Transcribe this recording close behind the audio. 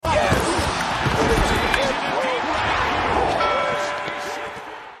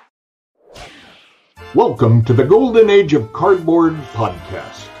Welcome to the Golden Age of Cardboard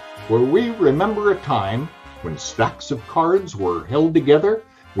podcast, where we remember a time when stacks of cards were held together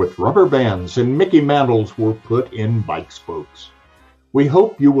with rubber bands and Mickey Mantles were put in bike spokes. We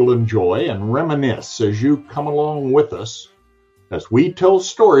hope you will enjoy and reminisce as you come along with us as we tell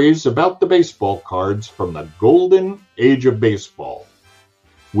stories about the baseball cards from the Golden Age of Baseball.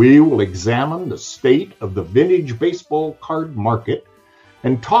 We will examine the state of the vintage baseball card market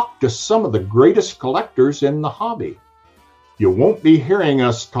and talk to some of the greatest collectors in the hobby. You won't be hearing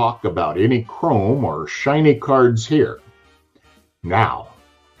us talk about any chrome or shiny cards here. Now,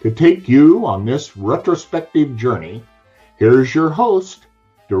 to take you on this retrospective journey, here's your host,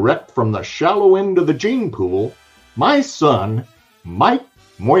 direct from the shallow end of the gene pool, my son, Mike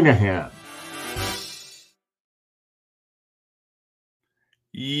Moynihan.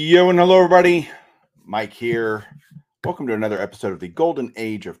 Yo and hello everybody, Mike here. Welcome to another episode of the Golden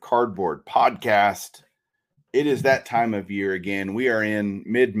Age of Cardboard podcast. It is that time of year again. We are in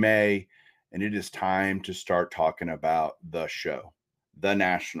mid-May, and it is time to start talking about the show, the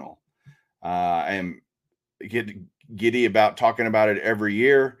National. I am giddy about talking about it every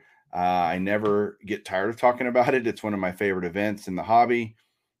year. I never get tired of talking about it. It's one of my favorite events in the hobby,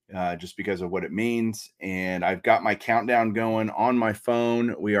 just because of what it means. And I've got my countdown going on my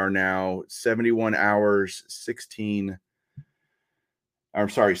phone. We are now 71 days,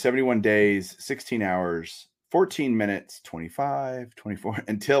 16 hours, 14 minutes, 24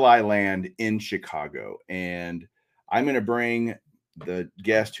 until I land in Chicago. And I'm going to bring the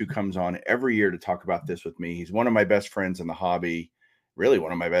guest who comes on every year to talk about this with me. He's one of my best friends in the hobby, really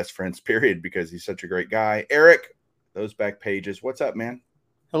one of my best friends, period, because he's such a great guy. Eric, those back pages. What's up, man?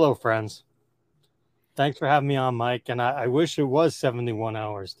 Hello, friends. Thanks for having me on, Mike. And I wish it was 71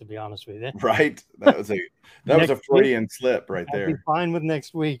 hours, to be honest with you. Right. That was a Freudian slip right there. I'd be fine with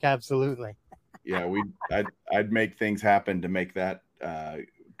next week. Absolutely. Yeah, I'd make things happen to make that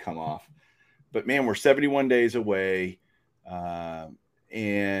come off. But man, we're 71 days away.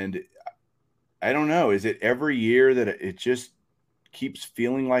 And I don't know, is it every year that it just keeps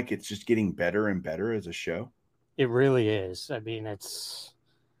feeling like it's just getting better and better as a show? It really is. I mean,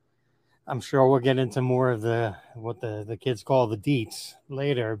 I'm sure we'll get into more of what the kids call the deets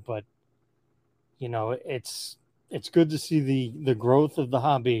later, but you know, it's good to see the growth of the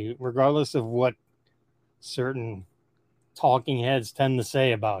hobby, regardless of what certain talking heads tend to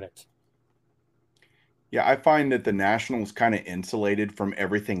say about it. Yeah, I find that the National is kind of insulated from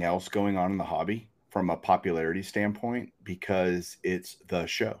everything else going on in the hobby from a popularity standpoint because it's the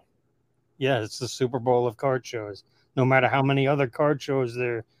show. Yeah, it's the Super Bowl of card shows. No matter how many other card shows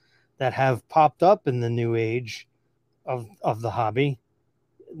there that have popped up in the new age of the hobby,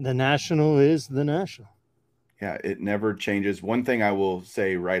 the National is the National. Yeah, it never changes. One thing I will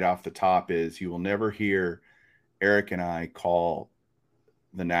say right off the top is you will never hear Eric and I call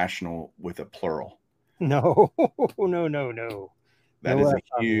the National with a plural. No, no. That is a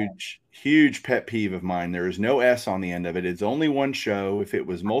huge pet peeve of mine. There is no S on the end of it. It's only one show. If it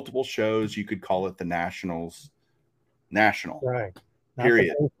was multiple shows, you could call it the Nationals. National. Right. Not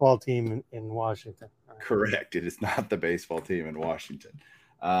period. The baseball team in Washington. Right. Correct. It is not the baseball team in Washington.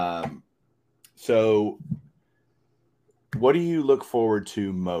 So what do you look forward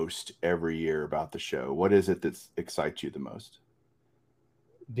to most every year about the show? What is it that excites you the most?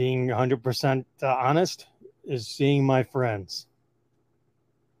 Being 100% honest is seeing my friends.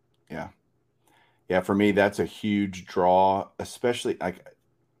 Yeah. For me, that's a huge draw, especially like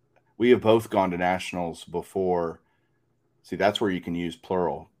we have both gone to Nationals before. See, that's where you can use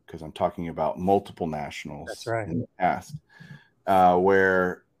plural because I'm talking about multiple Nationals. That's right. In the past,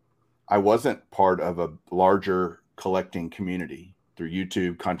 where I wasn't part of a larger collecting community through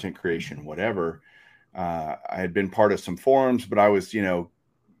YouTube, content creation, whatever. I had been part of some forums, but I was,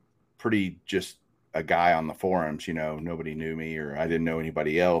 pretty just a guy on the forums. Nobody knew me or I didn't know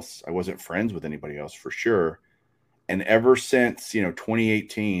anybody else. I wasn't friends with anybody else for sure. And ever since,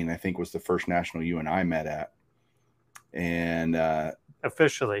 2018, I think was the first National you and I met at. And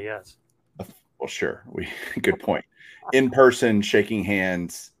officially, yes. Well, sure. Good point. In person, shaking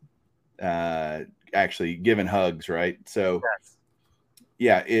hands, actually giving hugs, right? So, yes.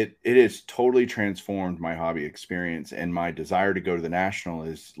 Yeah, it has totally transformed my hobby experience, and my desire to go to the National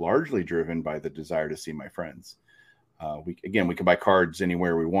is largely driven by the desire to see my friends. We can buy cards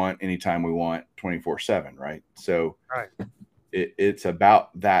anywhere we want, anytime we want, 24/7, right? So, right. It's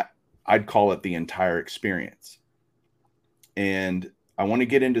about that. I'd call it the entire experience. And I want to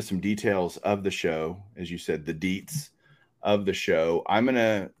get into some details of the show, as you said, the deets of the show. I'm going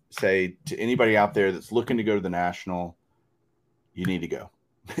to say to anybody out there that's looking to go to the National, you need to go.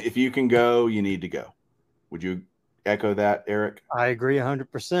 If you can go, you need to go. Would you echo that, Eric? I agree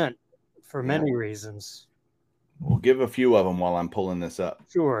 100% for many reasons. We'll give a few of them while I'm pulling this up.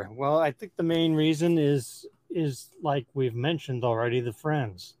 Sure. Well, I think the main reason is like we've mentioned already, the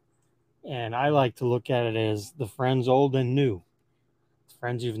friends. And I like to look at it as the friends old and new.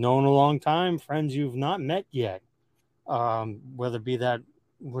 Friends you've known a long time, friends you've not met yet. Whether it be that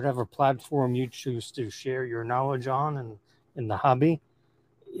whatever platform you choose to share your knowledge on and in the hobby,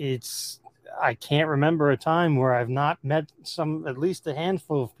 I can't remember a time where I've not met at least a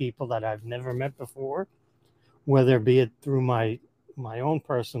handful of people that I've never met before, whether it be it through my own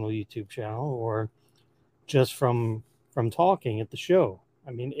personal YouTube channel or just from talking at the show.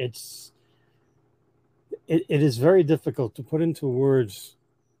 I mean, it is very difficult to put into words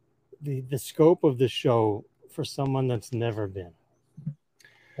the scope of the show for someone that's never been.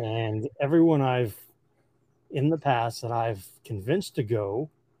 And everyone in the past that I've convinced to go,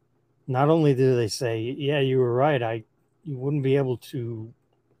 not only do they say, yeah, you were right, you wouldn't be able to,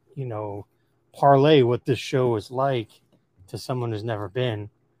 parlay what this show is like to someone who's never been.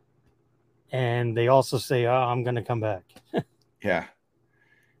 And they also say, oh, I'm going to come back. Yeah.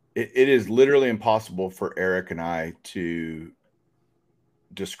 It is literally impossible for Eric and I to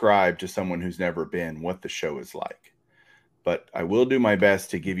describe to someone who's never been what the show is like. But I will do my best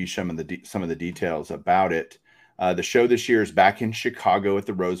to give you some of the details about it. The show this year is back in Chicago at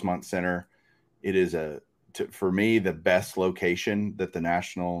the Rosemont Center. It is for me, the best location that the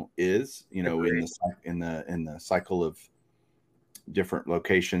National is, in the cycle of different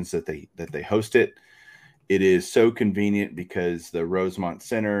locations that they host it. It is so convenient because the Rosemont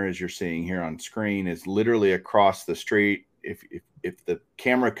Center, as you're seeing here on screen, is literally across the street. If the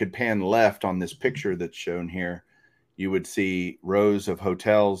camera could pan left on this picture that's shown here, you would see rows of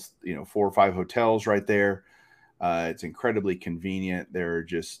hotels, 4 or 5 hotels right there. It's incredibly convenient.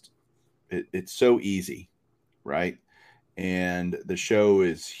 It's so easy, right? And the show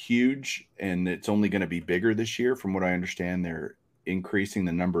is huge, and it's only going to be bigger this year. From what I understand, they're increasing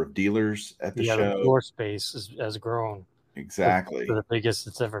the number of dealers at the show. The floor space has grown. Exactly. To the biggest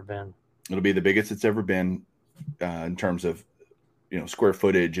it's ever been. It'll be the biggest it's ever been in terms of square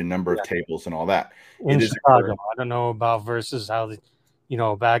footage and number of tables and all that. In Chicago, I don't know about versus how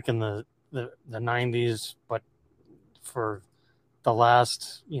back in the 90s, but for the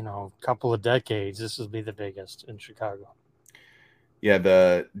last couple of decades, this will be the biggest in Chicago. Yeah,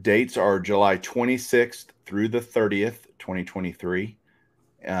 the dates are July 26th through the 30th, 2023.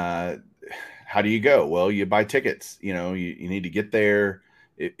 How do you go? Well, you buy tickets. You need to get there.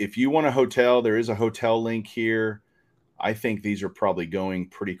 If you want a hotel, there is a hotel link here. I think these are probably going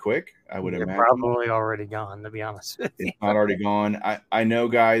pretty quick. I would imagine. Probably already gone, to be honest with you. It's not already gone. I know,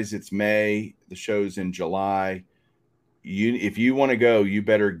 guys, it's May. The show's in July. If you want to go, you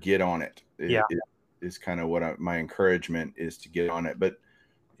better get on it. Yeah. It is kind of what my encouragement is, to get on it. But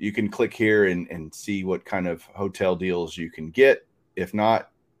you can click here and see what kind of hotel deals you can get. If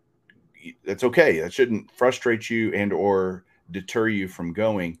not, that's okay. That shouldn't frustrate you and or deter you from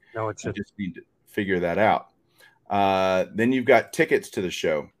going. No, it shouldn't. You just need to figure that out. Then you've got tickets to the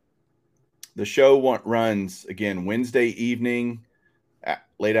show. The show runs, again, Wednesday evening,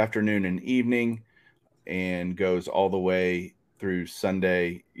 late afternoon and evening, and goes all the way through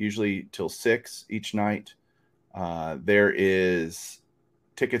Sunday, usually till 6 each night. There is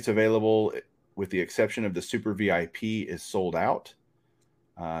tickets available, with the exception of the Super VIP is sold out.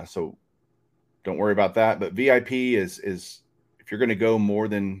 So don't worry about that. But VIP is if you're going to go more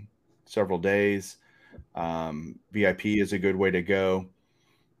than several days, VIP is a good way to go.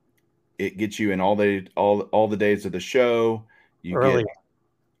 It gets you in all the days of the show. You early. Get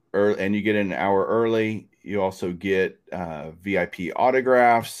early, and you get an hour early. You also get VIP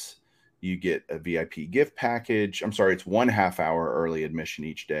autographs. You get a VIP gift package. I'm sorry, it's 1/2 hour early admission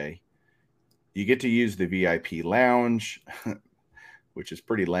each day. You get to use the VIP lounge, which is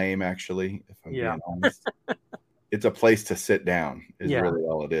pretty lame, actually, if I'm being honest. It's a place to sit down is really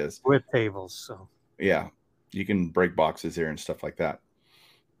all it is. With tables, so. Yeah, you can break boxes there and stuff like that.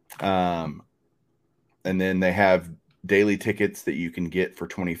 And then they have daily tickets that you can get for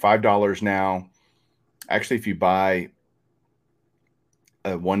 $25 now. Actually, if you buy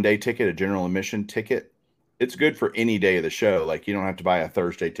a one-day ticket, a general admission ticket, it's good for any day of the show. Like, you don't have to buy a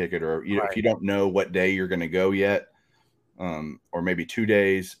Thursday ticket, or if you don't know what day you're going to go yet, or maybe 2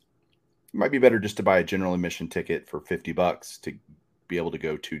 days, it might be better just to buy a general admission ticket for $50 to be able to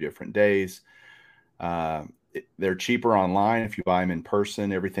go 2 different days. They're cheaper online if you buy them in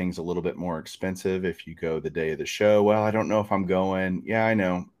person. Everything's a little bit more expensive if you go the day of the show. Well, I don't know if I'm going. Yeah, I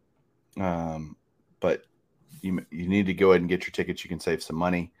know. But you need to go ahead and get your tickets. You can save some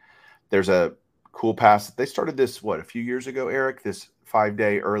money. There's a cool pass. They started this, a few years ago, Eric, this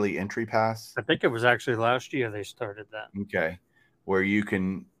 5-day early entry pass. I think it was actually last year they started that. Okay. Where you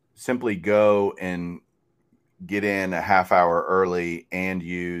can simply go and get in a half hour early and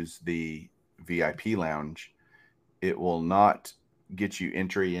use the VIP lounge. It will not get you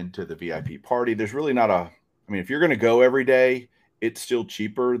entry into the VIP party. There's really not if you're going to go every day, it's still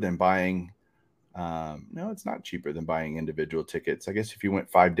cheaper than buying. No, it's not cheaper than buying individual tickets. I guess if you went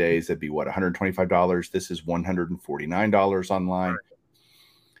 5 days, that'd be $125. This is $149 online.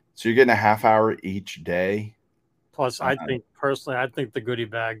 So you're getting a half hour each day. Plus, I think the goodie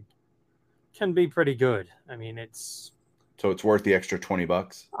bag can be pretty good. I mean, it's worth the extra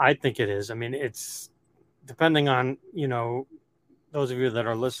 $20. I think it is. I mean, it's depending on, those of you that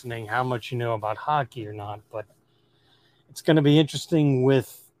are listening, how much you know about hockey or not, but it's going to be interesting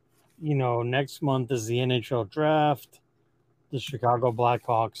with, next month is the NHL draft. The Chicago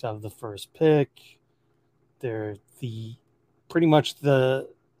Blackhawks have the first pick. They're pretty much as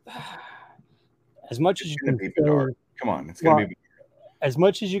much as you can say, come on, it's going to be as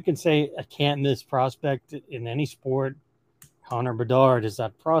much as you can say a can't miss prospect in any sport. Connor Bedard is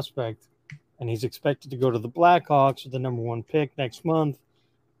that prospect, and he's expected to go to the Blackhawks with the number 1 pick next month.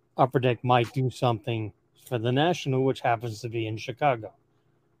 Upper Deck might do something for the National, which happens to be in Chicago.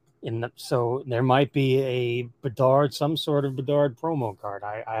 So there might be some sort of Bedard promo card.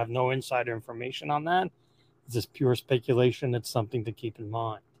 I have no insider information on that. It's just pure speculation. It's something to keep in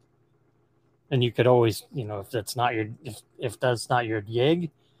mind. And you could always, if that's not your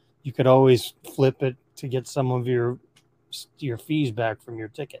gig, you could always flip it to get some of your fees back from your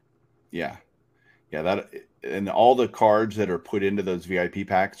ticket. Yeah. That, and all the cards that are put into those VIP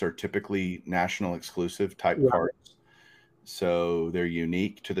packs are typically national exclusive type cards. So they're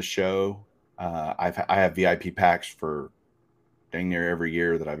unique to the show. I have VIP packs for dang near every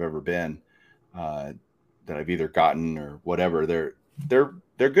year that I've ever been, that I've either gotten or whatever. They're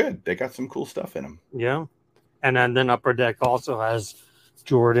good. They got some cool stuff in them. Yeah. And then Upper Deck also has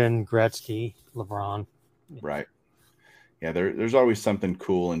Jordan, Gretzky, LeBron. Right. Yeah, there's always something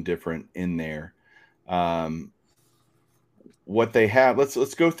cool and different in there. What they have,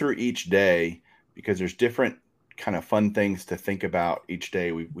 let's go through each day, because there's different kind of fun things to think about each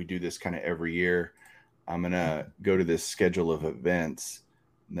day. We do this kind of every year. I'm going to go to this schedule of events,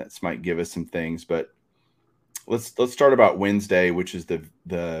 and that might give us some things, but let's start about Wednesday, which is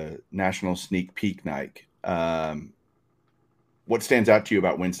the National Sneak Peek Night. What stands out to you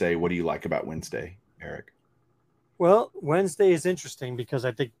about Wednesday? What do you like about Wednesday, Eric? Well, Wednesday is interesting because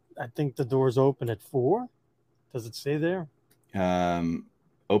I think the doors open at 4. Does it say there?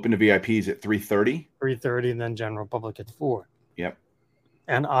 Open to VIPs at 3:30. 3:30, and then general public at 4. Yep.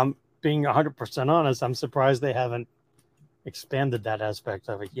 And I'm being 100% honest. I'm surprised they haven't expanded that aspect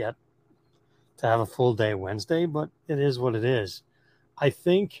of it yet to have a full day Wednesday, but it is what it is. I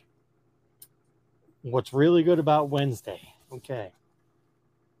think what's really good about Wednesday,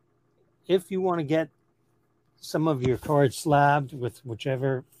 if you want to get some of your cards slabbed with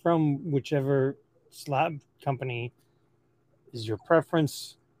whichever slab company is your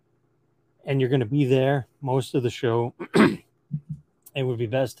preference, and you're going to be there most of the show, it would be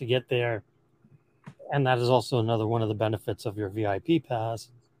best to get there. And that is also another one of the benefits of your VIP pass,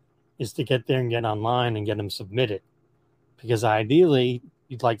 is to get there and get online and get them submitted. Because ideally,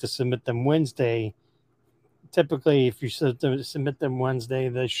 you'd like to submit them Wednesday. Typically, if you submit them Wednesday,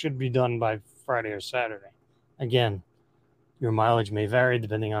 they should be done by Friday or Saturday. Again, your mileage may vary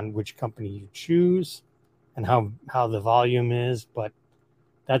depending on which company you choose and how the volume is, but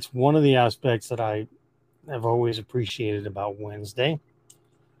that's one of the aspects that I have always appreciated about Wednesday.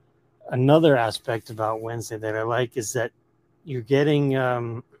 Another aspect about Wednesday that I like is that you're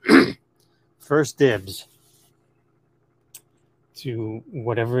getting first dibs to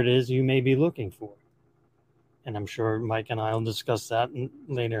whatever it is you may be looking for. And I'm sure Mike and I will discuss that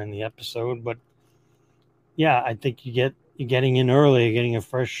later in the episode, but yeah, I think you're getting in early, you're getting a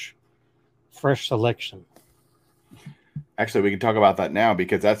fresh selection. Actually, we can talk about that now,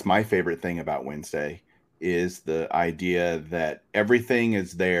 because that's my favorite thing about Wednesday, is the idea that everything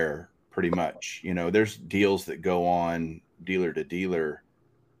is there pretty much. There's deals that go on dealer to dealer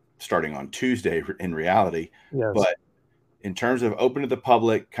starting on Tuesday in reality. Yes. But in terms of open to the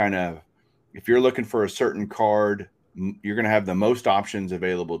public, kind of, if you're looking for a certain card, you're going to have the most options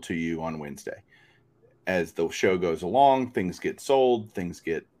available to you on Wednesday. As the show goes along, things get sold, things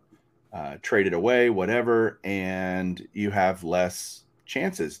get traded away, whatever, and you have less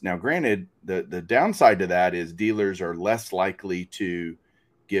chances. Now, granted, the downside to that is dealers are less likely to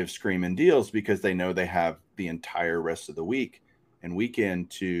give screaming deals because they know they have the entire rest of the week and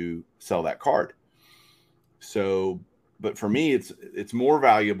weekend to sell that card. So, but for me, it's more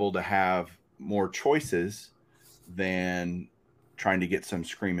valuable to have more choices than trying to get some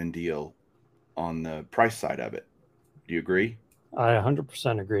screaming deal on the price side of it. Do you agree? I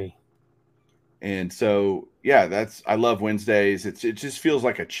 100% agree. And so, yeah, I love Wednesdays. It just feels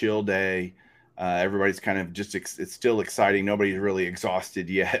like a chill day. Everybody's kind of it's still exciting. Nobody's really exhausted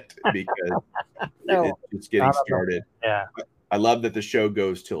yet because No, it's getting started. Yeah. I love that the show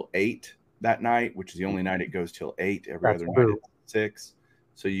goes till 8 that night, which is the only night it goes till 8. Every other night it's 6.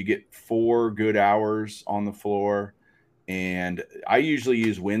 So you get 4 good hours on the floor. And I usually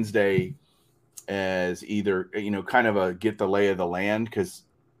use Wednesday as either, kind of a get the lay of the land, because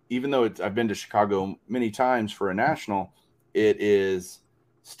even though I've been to Chicago many times for a national, it is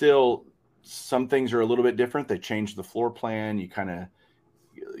still, some things are a little bit different. They changed the floor plan. You kind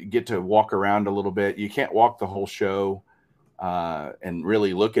of get to walk around a little bit. You can't walk the whole show and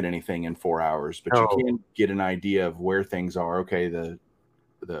really look at anything in 4 hours, but you can get an idea of where things are. Okay,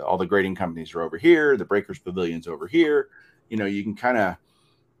 all the grading companies are over here, the Breakers Pavilion's over here. You can kind of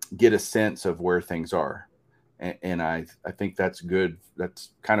get a sense of where things are. And I think that's good.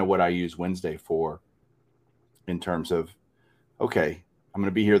 That's kind of what I use Wednesday for, in terms of, okay, I'm going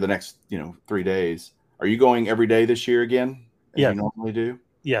to be here the next, 3 days. Are you going every day this year again, as you normally do?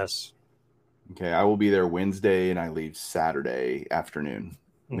 Yes. Okay, I will be there Wednesday, and I leave Saturday afternoon,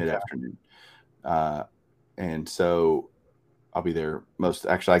 mid-afternoon. And so I'll be there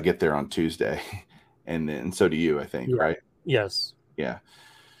actually I get there on Tuesday, and so do you, I think, right? Yes. Yeah.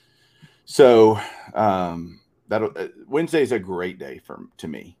 So Wednesday is a great day to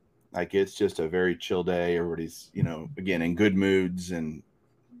me. Like, it's just a very chill day. Everybody's, again, in good moods, and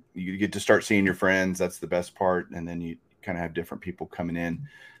you get to start seeing your friends. That's the best part. And then you kind of have different people coming in.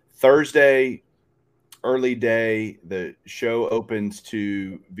 Thursday, early day, the show opens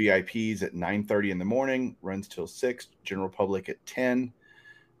to VIPs at 9:30 in the morning, runs till 6, general public at 10.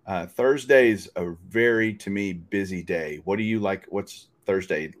 Thursday's a very, to me, busy day. What do you like? What's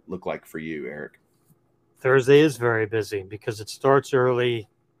Thursday look like for you, Eric? Thursday is very busy because it starts early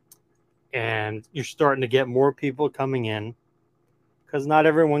and you're starting to get more people coming in, because not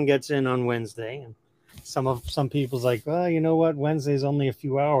everyone gets in on Wednesday. And some people's like, well, you know what? Wednesday's only a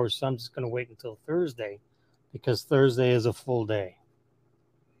few hours, so I'm just going to wait until Thursday, because Thursday is a full day.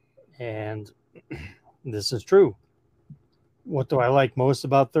 And this is true. What do I like most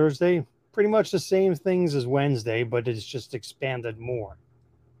about Thursday? Pretty much the same things as Wednesday, but it's just expanded more.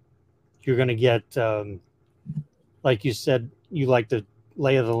 You're going to get, like you said, you like the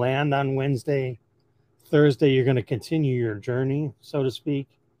lay of the land on Wednesday. Thursday, you're going to continue your journey, so to speak.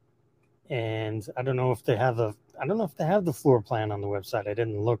 And I don't know if they have the floor plan on the website. I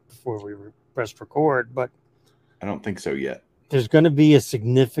didn't look before we pressed record, but I don't think so yet. There's going to be a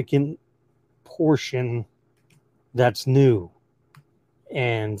significant portion that's new.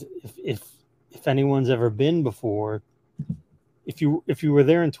 And if anyone's ever been before, if you were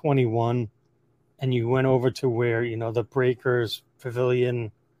there in 21 and you went over to where, the Breakers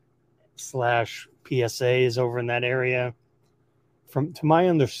Pavilion / PSA is over in that area, to my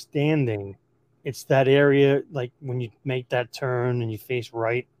understanding, it's that area, like when you make that turn and you face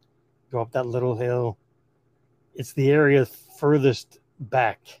right, go up that little hill, it's the area furthest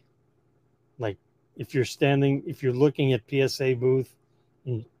back. Like if you're looking at PSA booth,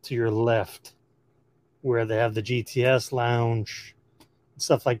 to your left, where they have the GTS lounge,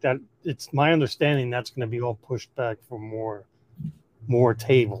 stuff like that. It's my understanding that's going to be all pushed back for more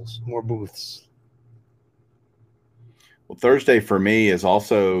tables, more booths. Well, Thursday for me is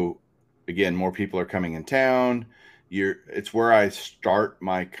also, again, more people are coming in town. It's where I start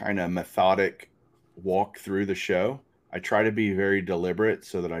my kind of methodic walk through the show. I try to be very deliberate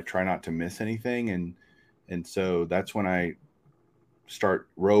so that I try not to miss anything. And so that's when I start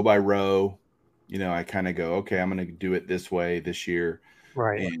row by row. I kind of go, okay, I'm going to do it this way this year.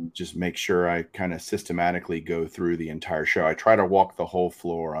 Right. And just make sure I kind of systematically go through the entire show. I try to walk the whole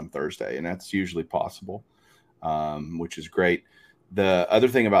floor on Thursday, and that's usually possible, which is great. The other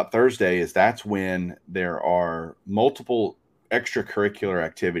thing about Thursday is that's when there are multiple extracurricular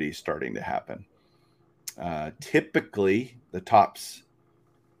activities starting to happen. Typically, the Tops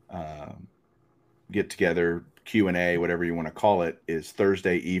get together, Q&A, whatever you want to call it, is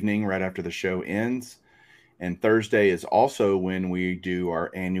Thursday evening right after the show ends. And Thursday is also when we do our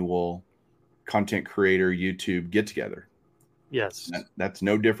annual content creator YouTube get together. Yes. That's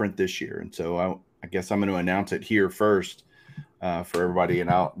no different this year. And so I guess I'm going to announce it here first for everybody. And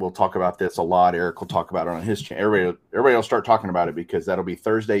we'll talk about this a lot. Eric will talk about it on his channel. Everybody will start talking about it, because that'll be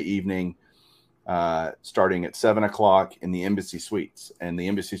Thursday evening, starting at 7:00 in the Embassy Suites. And the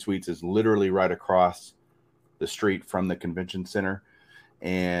Embassy Suites is literally right across the street from the convention center,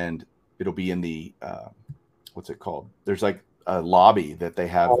 and it'll be in the what's it called? There's like a lobby that they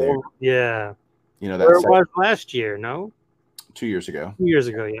have there. Yeah. You know, Where that's it was last year, no? 2 years ago. 2 years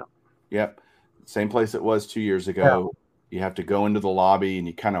ago, yeah. Yep. Same place it was 2 years ago. Yeah. You have to go into the lobby and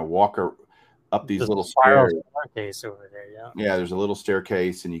you kind of walk up these little stairs. Staircase over there, yeah. Yeah, there's a little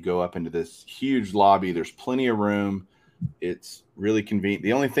staircase and you go up into this huge lobby. There's plenty of room. It's really convenient.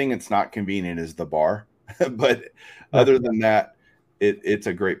 The only thing that's not convenient is the bar. But other than that, it's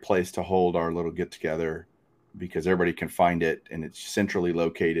a great place to hold our little get together because everybody can find it and it's centrally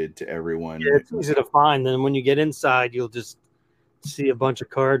located to everyone. Yeah, it's easy to find. And when you get inside, you'll just see a bunch of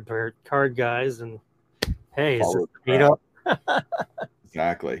card guys and hey, is this meet up?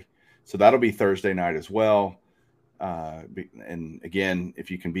 Exactly. So that'll be Thursday night as well. And again, if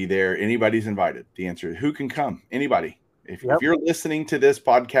you can be there, anybody's invited. The answer is who can come? Anybody. If you're listening to this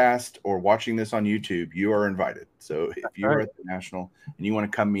podcast or watching this on YouTube, you are invited. So if you are at the National and you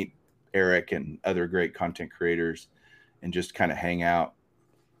want to come meet Eric and other great content creators and just kind of hang out,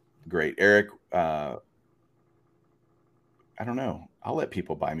 great. Eric, I don't know. I'll let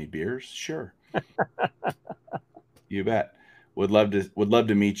people buy me beers. Sure. You bet. Would love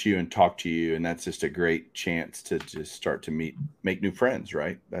to meet you and talk to you. And that's just a great chance to just start to make new friends,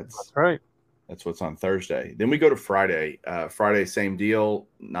 right? That's right. That's what's on Thursday. Then we go to Friday. Friday, same deal,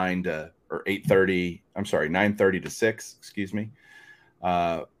 9:30 to 6, excuse me.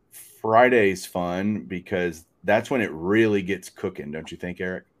 Friday's fun because that's when it really gets cooking, don't you think,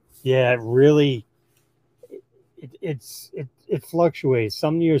 Eric? Yeah, it really it fluctuates.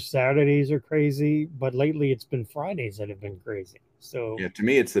 Some years Saturdays are crazy, but lately it's been Fridays that have been crazy. So yeah, to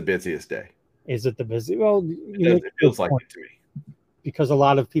me it's the busiest day. Is it the busy? Well, it feels like it to me. Because a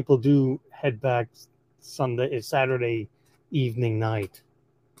lot of people do head back Saturday evening night.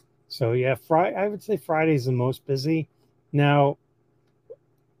 So yeah, I would say Friday's the most busy. Now,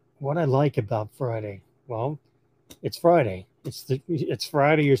 what I like about Friday, well, it's Friday. It's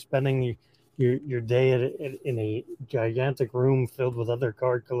Friday. You're spending your day in a gigantic room filled with other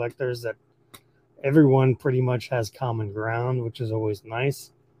card collectors that everyone pretty much has common ground, which is always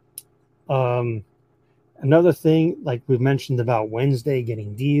nice. Another thing, like we mentioned about Wednesday,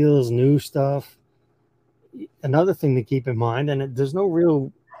 getting deals, new stuff. Another thing to keep in mind, and there's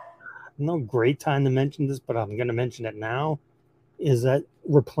no great time to mention this, but I'm going to mention it now, is that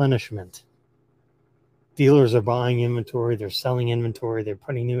replenishment. Dealers are buying inventory, they're selling inventory, they're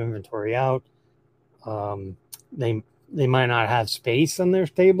putting new inventory out. They might not have space on their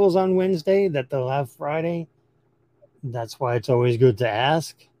tables on Wednesday that they'll have Friday. That's why it's always good to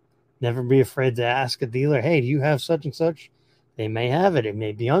ask. Never be afraid to ask a dealer, hey, do you have such and such? They may have it. It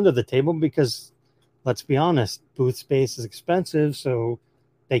may be under the table because, let's be honest, booth space is expensive, so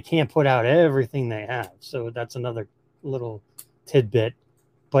they can't put out everything they have. So that's another little tidbit.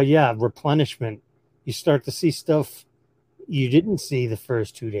 But yeah, replenishment. You start to see stuff you didn't see the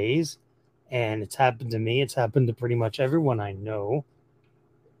first 2 days, and it's happened to me. It's happened to pretty much everyone I know.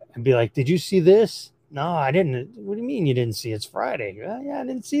 And be like, did you see this? No, I didn't. What do you mean you didn't see? It's Friday. Yeah, I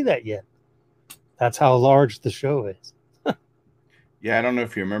didn't see that yet. That's how large the show is. Yeah, I don't know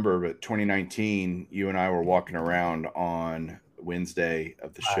if you remember, but 2019, you and I were walking around on Wednesday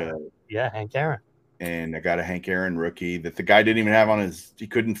of the show. Yeah, Hank Aaron. And I got a Hank Aaron rookie that the guy didn't even have he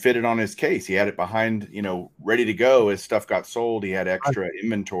couldn't fit it on his case. He had it behind, ready to go. His stuff got sold. He had extra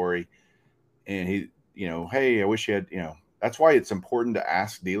inventory. And he, hey, I wish you had, that's why it's important to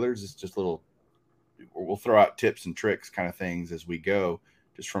ask dealers. It's just we'll throw out tips and tricks kind of things as we go,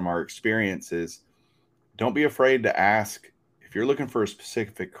 just from our experiences. Don't be afraid to ask. If you're looking for a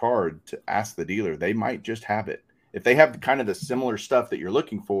specific card, to ask the dealer. They might just have it. If they have kind of the similar stuff that you're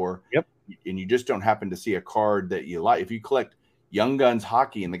looking for, yep, and you just don't happen to see a card that you like. If you collect Young Guns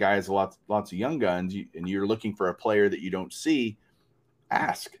hockey and the guy has lots of Young Guns, and you're looking for a player that you don't see,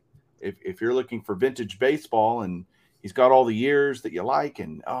 ask. If you're looking for vintage baseball and he's got all the years that you like,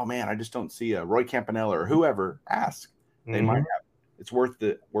 and oh man, I just don't see a Roy Campanella or whoever, ask. They might have. It's worth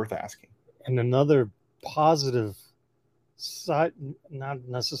asking. And another positive side, not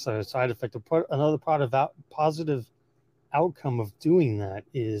necessarily a side effect, but another positive outcome of doing that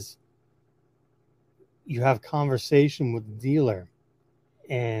is you have conversation with the dealer,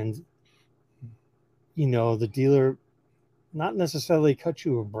 and the dealer not necessarily cut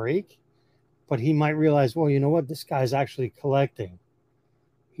you a break, but he might realize, well, you know what, this guy's actually collecting.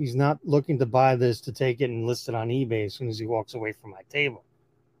 He's not looking to buy this to take it and list it on eBay as soon as he walks away from my table.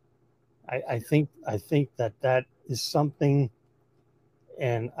 I think that is something,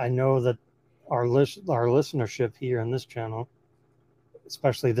 and I know that our listenership here on this channel,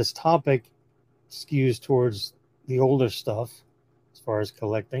 especially this topic, skews towards the older stuff as far as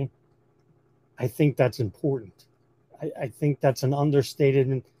collecting. I think that's important. I think that's an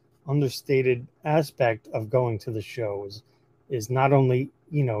understated aspect of going to the show is not only,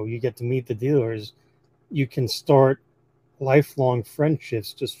 you get to meet the dealers, you can start lifelong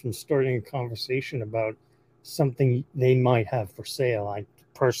friendships just from starting a conversation about something they might have for sale. I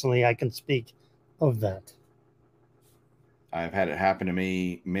can speak of that. I've had it happen to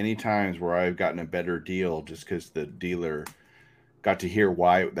me many times where I've gotten a better deal just because the dealer got to hear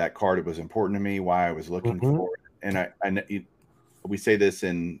why that card was important to me, why I was looking for it. And we say this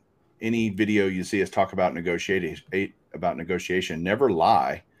in any video you see us talk about negotiation. Never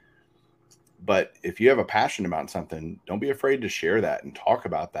lie. But if you have a passion about something, don't be afraid to share that and talk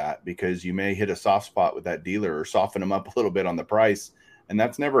about that, because you may hit a soft spot with that dealer or soften them up a little bit on the price. And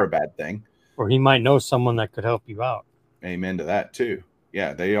that's never a bad thing. Or he might know someone that could help you out. Amen to that too.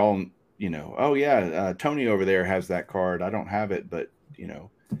 Yeah. They all, oh yeah, Tony over there has that card. I don't have it, but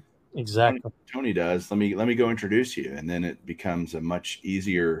exactly. Tony does. Let me go introduce you. And then it becomes a much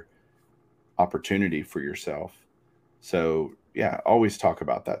easier opportunity for yourself. So yeah, always talk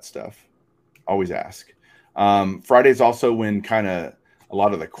about that stuff. Always ask. Friday's also when kind of a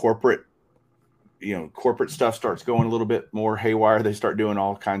lot of the corporate stuff starts going a little bit more haywire. They start doing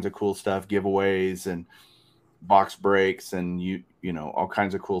all kinds of cool stuff, giveaways and box breaks and all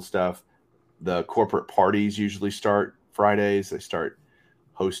kinds of cool stuff. The corporate parties usually start Fridays. They start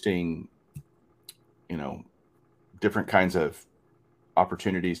hosting, different kinds of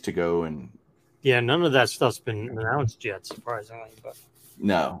opportunities to go and. Yeah, none of that stuff's been announced yet, surprisingly, but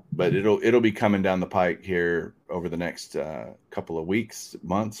it'll be coming down the pike here over the next couple of weeks,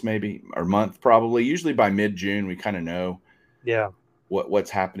 months maybe, or month probably. Usually by mid-June we kind of know what's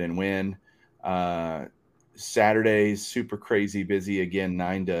happening when. Saturdays super crazy busy again,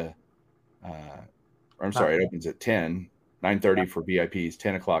 9 to it opens at 10, 9:30 for VIPs,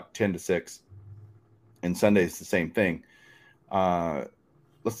 10 o'clock, 10 to 6, and Sunday's the same thing.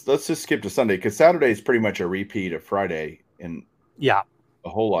 Let's just skip to Sunday, because Saturday is pretty much a repeat of Friday in a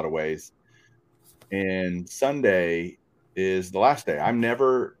whole lot of ways, and Sunday is the last day. I've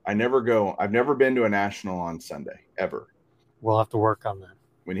never been to a national on Sunday ever. We'll have to work on that.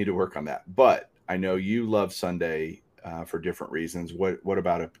 We need to work on that, but I know you love Sunday for different reasons. What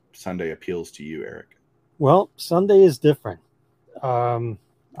about a Sunday appeals to you, Eric? Well, Sunday is different.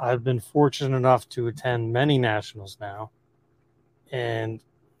 I've been fortunate enough to attend many nationals now, and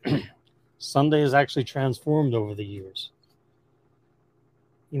Sunday has actually transformed over the years.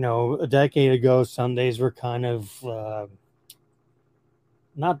 A decade ago, Sundays were kind of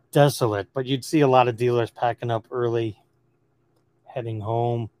not desolate, but you'd see a lot of dealers packing up early, heading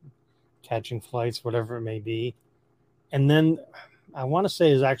home, catching flights, whatever it may be. And then I want to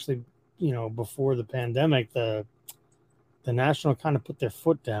say is actually, before the pandemic, the National kind of put their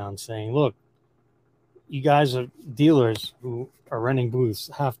foot down saying, look, you guys are dealers who are renting booths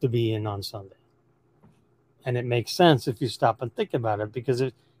have to be in on Sunday. And it makes sense if you stop and think about it, because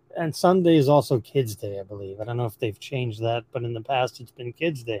and Sunday is also Kids Day, I believe. I don't know if they've changed that, but in the past it's been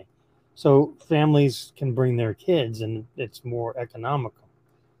Kids Day. So families can bring their kids and it's more economical.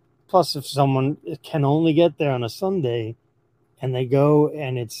 Plus, if someone can only get there on a Sunday and they go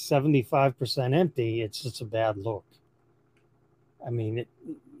and it's 75% empty, it's just a bad look. I mean,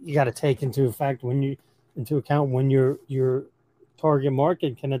 you got to take into account when your target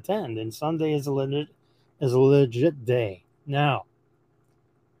market can attend, and Sunday is a legit day. Now,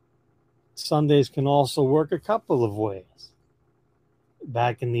 Sundays can also work a couple of ways.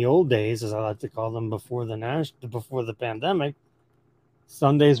 Back in the old days, as I like to call them, before the pandemic,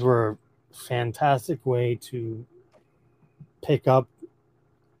 Sundays were a fantastic way to pick up,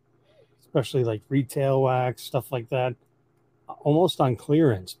 especially like retail wax, stuff like that, almost on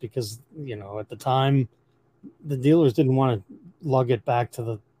clearance, because at the time the dealers didn't want to lug it back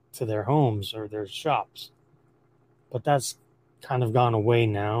to their homes or their shops. But that's kind of gone away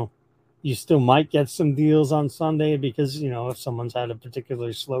now. You still might get some deals on Sunday because, if someone's had a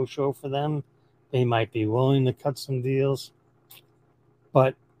particularly slow show for them, they might be willing to cut some deals.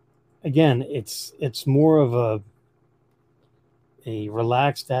 But again, it's more of a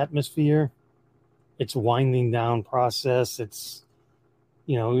relaxed atmosphere. It's a winding down process. It's,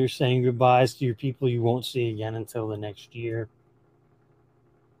 you're saying goodbyes to your people you won't see again until the next year.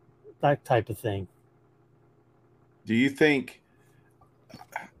 That type of thing. Do you think,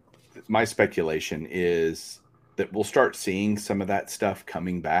 my speculation is that we'll start seeing some of that stuff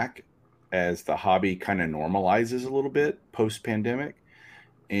coming back as the hobby kind of normalizes a little bit post-pandemic?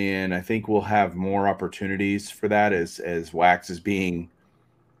 And I think we'll have more opportunities for that as wax is being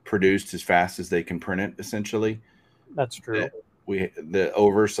produced as fast as they can print it, essentially. That's true. The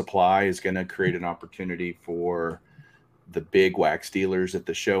oversupply is going to create an opportunity for the big wax dealers at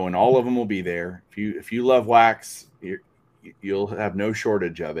the show, and all of them will be there. If you love wax, you'll have no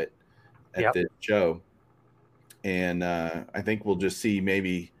shortage of it at the show. And I think we'll just see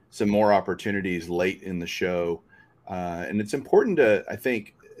maybe some more opportunities late in the show. And it's important to, I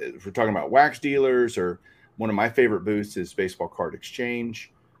think, if we're talking about wax dealers, or one of my favorite booths is Baseball Card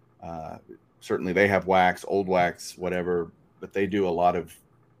Exchange. Certainly they have wax, old wax, whatever, but they do a lot of,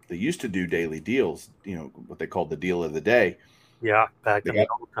 they used to do daily deals, what they called the deal of the day. Yeah, back in the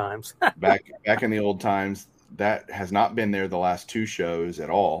old times. back in the old times. That has not been there the last 2 shows at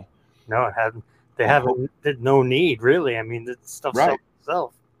all. No, it hadn't. They haven't. No need, really. I mean, the stuff sells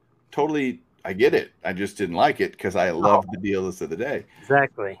itself. Totally, I get it. I just didn't like it because I love the deals of the day.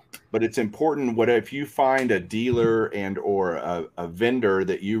 Exactly. But it's important. What if you find a dealer and or a vendor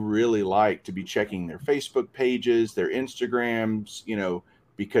that you really like, to be checking their Facebook pages, their Instagrams,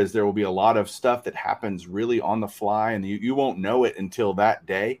 because there will be a lot of stuff that happens really on the fly, and you won't know it until that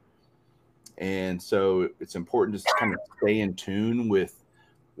day. And so it's important to kind of stay in tune with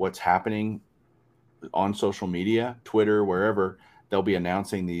what's happening on social media, Twitter, wherever. They'll be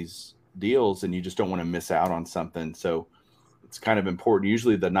announcing these deals, and you just don't want to miss out on something. So it's kind of important.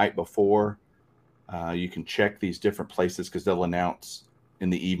 Usually the night before, you can check these different places because they'll announce in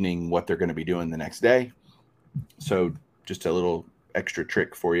the evening what they're going to be doing the next day. So just a little extra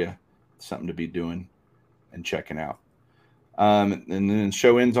trick for you, something to be doing and checking out. And then the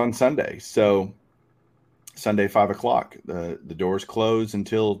show ends on Sunday. So Sunday, 5:00, the doors close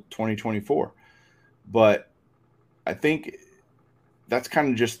until 2024. But I think that's kind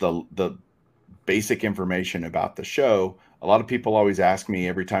of just the basic information about the show. A lot of people always ask me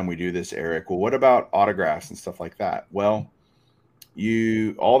every time we do this, Eric, well, what about autographs and stuff like that? Well,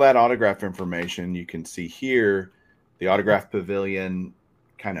 all that autograph information you can see here, the Autograph Pavilion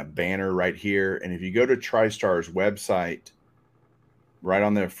kind of banner right here. And if you go to TriStar's website, right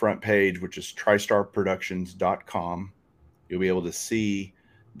on the front page, which is tristarproductions.com, you'll be able to see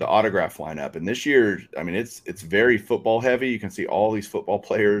the autograph lineup. And this year, I mean, it's very football heavy. You can see all these football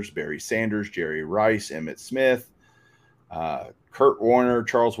players: Barry Sanders, Jerry Rice, Emmitt Smith, Kurt Warner,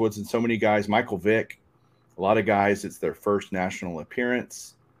 Charles Woodson, so many guys, Michael Vick, a lot of guys. It's their first national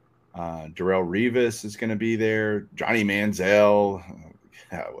appearance. Darrelle Revis is going to be there. Johnny Manziel,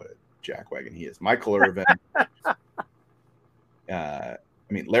 what a jackwagon he is. Michael Irvin.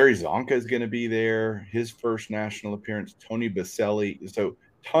 Larry Zonka is going to be there. His first national appearance. Tony Baselli. So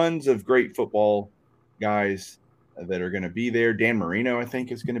tons of great football guys that are going to be there. Dan Marino, I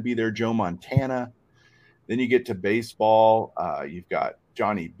think, is going to be there. Joe Montana. Then you get to baseball. You've got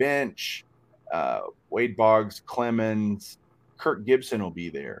Johnny Bench, Wade Boggs, Clemens. Kirk Gibson will be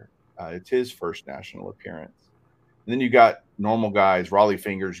there. It's his first national appearance. And then you got normal guys: Raleigh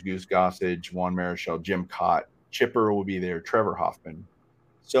Fingers, Goose Gossage, Juan Marichal, Jim Cott. Chipper will be there, Trevor Hoffman.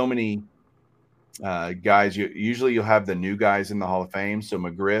 So many guys. Usually you'll have the new guys in the Hall of Fame. So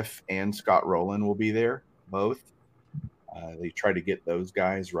McGriff and Scott Rowland will be there, both. They try to get those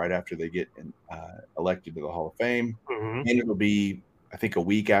guys right after they get elected to the Hall of Fame. Mm-hmm. And it'll be, I think, a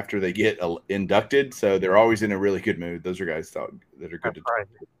week after they get inducted. So they're always in a really good mood. Those are guys that are good to talk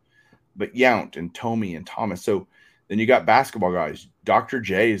to. But Yount and Tomey and Thomas. So then you got basketball guys. Dr.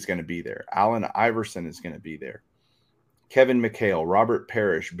 J is going to be there. Allen Iverson is going to be there. Kevin McHale, Robert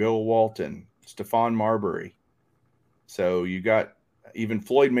Parrish, Bill Walton, Stephon Marbury. So you got even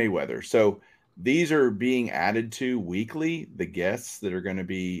Floyd Mayweather. So these are being added to weekly, the guests that are going to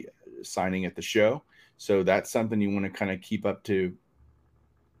be signing at the show. So that's something you want to kind of keep up to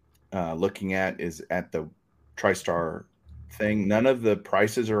looking at, is at the TriStar thing. None of the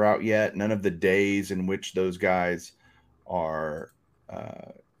prices are out yet. None of the days in which those guys are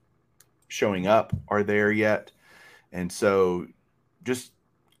showing up are there yet. And so just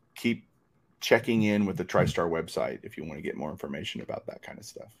keep checking in with the TriStar website if you want to get more information about that kind of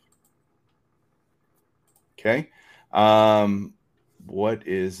stuff. Okay. What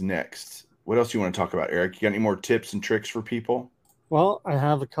is next? What else do you want to talk about, Eric? You got any more tips and tricks for people? Well, I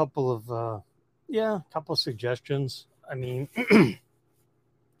have a couple of suggestions. I mean,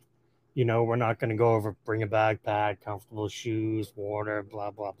 we're not going to go over bring a backpack, comfortable shoes, water,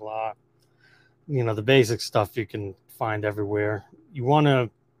 blah, blah, blah. The basic stuff you can find everywhere. You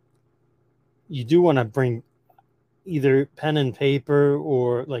do want to bring either pen and paper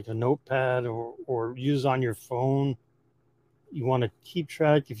or like a notepad or use on your phone. You want to keep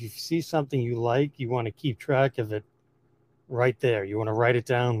track. If you see something you like, you want to keep track of it right there. You want to write it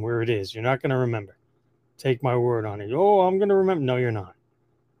down where it is. You're not going to remember. Take my word on it. Oh, I'm going to remember. No, you're not.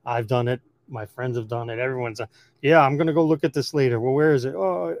 I've done it. My friends have done it. Everyone's, yeah, I'm going to go look at this later. Well, where is it?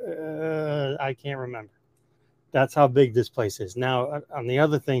 Oh, I can't remember. That's how big this place is. Now, on the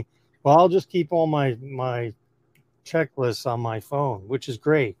other thing, well, I'll just keep all my checklists on my phone, which is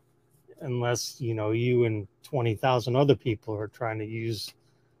great, unless, you and 20,000 other people are trying to use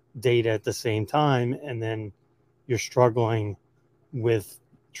data at the same time, and then you're struggling with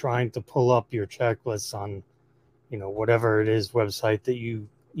trying to pull up your checklists on, whatever it is website that you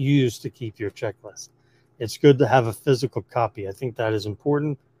use to keep your checklist. It's good to have a physical copy. I think that is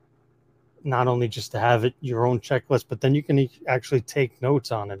important, not only just to have it your own checklist, but then you can actually take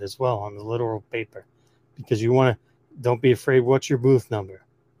notes on it as well, on the literal paper, because don't be afraid. What's your booth number?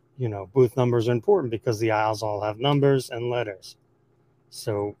 Booth numbers are important because the aisles all have numbers and letters.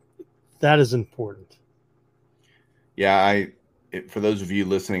 So that is important. Yeah, for those of you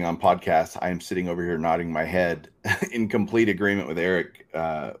listening on podcasts, I am sitting over here nodding my head in complete agreement with Eric.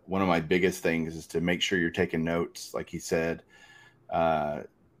 One of my biggest things is to make sure you're taking notes, like he said.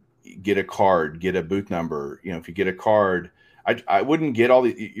 Get a card, get a booth number. If you get a card, I wouldn't get all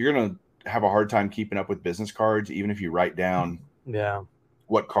the. You're gonna have a hard time keeping up with business cards, even if you write down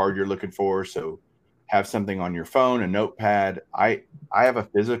what card you're looking for. So have something on your phone, a notepad. I have a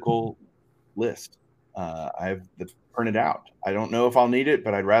physical list. I have the printed out. I don't know if I'll need it,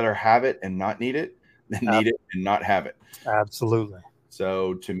 but I'd rather have it and not need it than need it and not have it. Absolutely.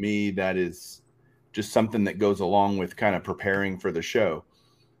 So to me, that is just something that goes along with kind of preparing for the show,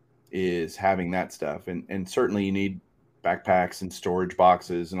 is having that stuff. And certainly you need backpacks and storage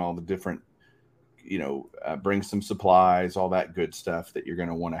boxes and all the different, bring some supplies, all that good stuff that you're going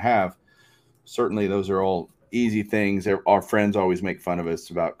to want to have. Certainly those are all easy things. Our friends always make fun of us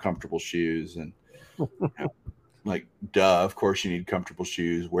about comfortable shoes and like, duh, of course you need comfortable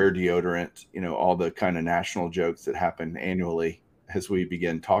shoes, wear deodorant, all the kind of national jokes that happen annually as we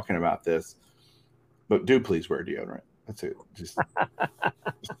begin talking about this. But do please wear deodorant. That's just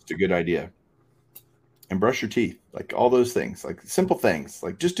a good idea. And brush your teeth, like all those things, like simple things,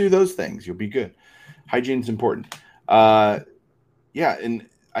 like just do those things. You'll be good. Hygiene's important. Yeah. And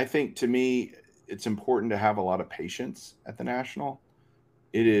I think to me, it's important to have a lot of patience at the National.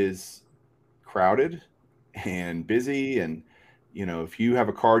 It is crowded and busy. And, if you have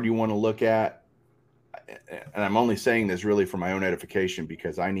a card you want to look at, and I'm only saying this really for my own edification,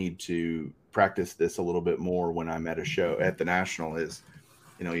 because I need to practice this a little bit more when I'm at a show at the National, is,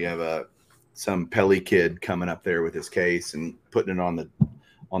 you have some Pelly kid coming up there with his case and putting it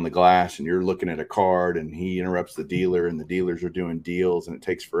on the glass, and you're looking at a card, and he interrupts the dealer, and the dealers are doing deals, and it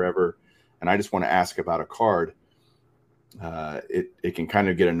takes forever. And I just want to ask about a card. It can kind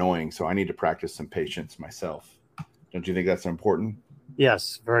of get annoying. So I need to practice some patience myself. Don't you think that's important?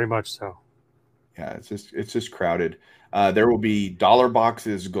 Yes, very much so. Yeah, it's just crowded. There will be dollar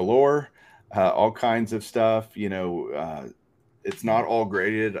boxes galore, all kinds of stuff. It's not all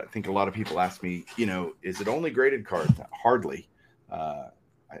graded. I think a lot of people ask me, is it only graded cards? Hardly. I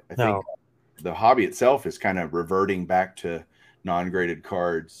think the hobby itself is kind of reverting back to non-graded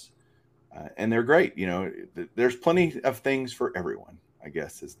cards, and they're great. There's plenty of things for everyone, I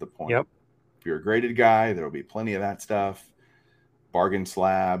guess is the point. Yep. If you're a graded guy, there'll be plenty of that stuff. Bargain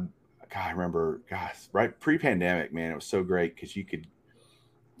slab. God, I remember, right pre-pandemic, man, it was so great because you could,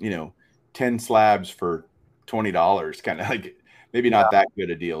 10 slabs for $20, kind of like maybe not that good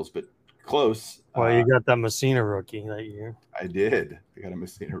of deals, but close. Well, you got that Messina rookie that year. I did. I got a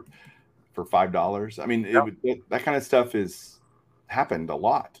Messina for $5. I mean, that kind of stuff has happened a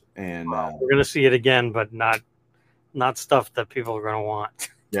lot, and we're gonna see it again, but not stuff that people are gonna want.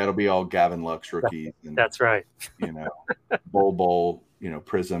 Yeah, it'll be all Gavin Lux rookies. And, that's right. Bowl,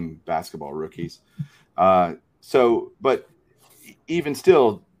 Prism basketball rookies. But even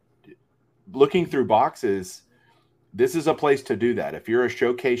still, looking through boxes, this is a place to do that. If you're a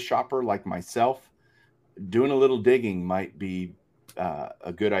showcase shopper like myself, doing a little digging might be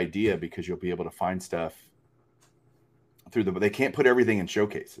a good idea, because you'll be able to find stuff but they can't put everything in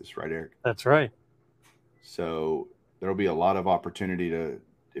showcases, right, Eric? That's right. So there'll be a lot of opportunity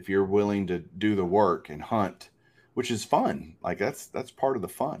if you're willing to do the work and hunt, which is fun. Like that's part of the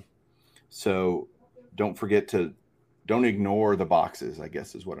fun. So don't ignore the boxes, I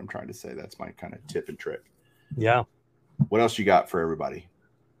guess is what I'm trying to say. That's my kind of tip and trick. Yeah. What else you got for everybody?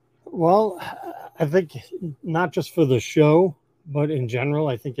 Well, I think not just for the show, but in general,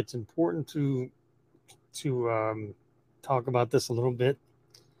 I think it's important to talk about this a little bit.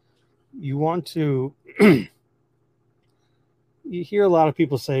 You want to, you hear a lot of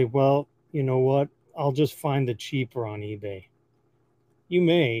people say, well, you know what? I'll just find it cheaper on eBay. You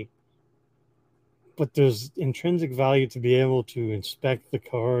may, but there's intrinsic value to be able to inspect the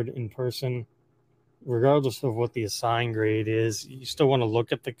card in person, regardless of what the assigned grade is. You still want to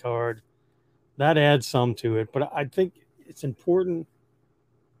look at the card. That adds some to it, but I think it's important,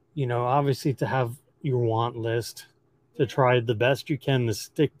 obviously to have your want list, to try the best you can to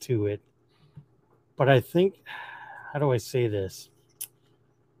stick to it. But I think, how do I say this?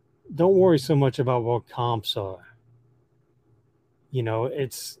 Don't worry so much about what comps are.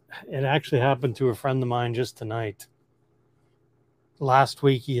 It actually happened to a friend of mine just tonight. Last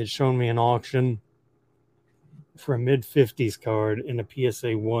week, he had shown me an auction for a mid-50s card in a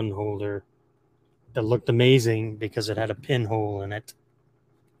PSA 1 holder that looked amazing because it had a pinhole in it.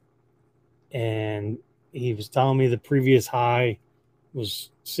 And he was telling me the previous high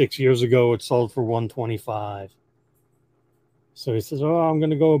was 6 years ago. It sold for 125. So he says, "Oh, I'm going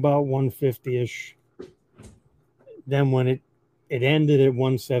to go about 150-ish." Then when it ended at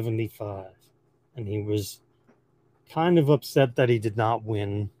 175, and he was kind of upset that he did not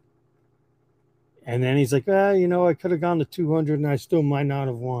win. And then he's like, I could have gone to 200 and I still might not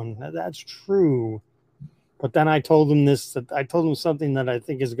have won. Now, that's true. But then I told him something that I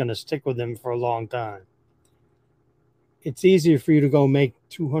think is going to stick with him for a long time. It's easier for you to go make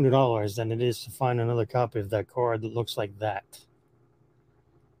 $200 than it is to find another copy of that card that looks like that.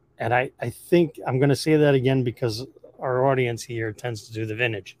 And I think I'm going to say that again because our audience here tends to do the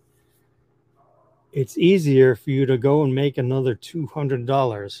vintage. It's easier for you to go and make another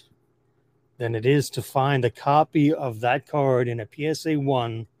 $200 than it is to find a copy of that card in a PSA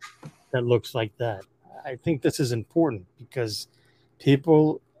 1 that looks like that. I think this is important because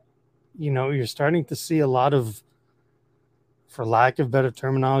people, you're starting to see a lot of, for lack of better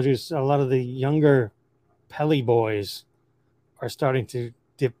terminology, a lot of the younger Pelly boys are starting to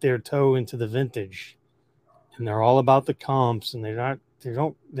dip their toe into the vintage, and they're all about the comps, and they're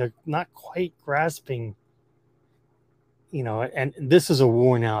not quite grasping, and this is a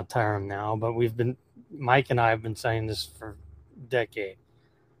worn out term now, but Mike and I have been saying this for a decade.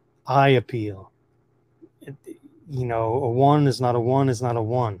 Eye appeal. A 1 is not a 1 is not a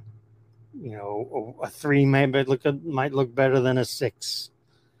 1. A 3 might look better than a 6.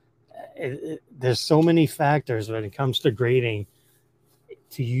 There's so many factors when it comes to grading,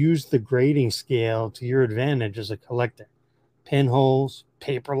 to use the grading scale to your advantage as a collector. Pinholes,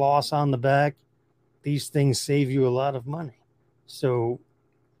 paper loss on the back, these things save you a lot of money. So,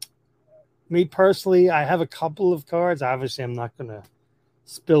 me personally, I have a couple of cards. Obviously, I'm not going to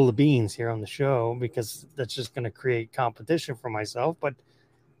spill the beans here on the show because that's just going to create competition for myself, but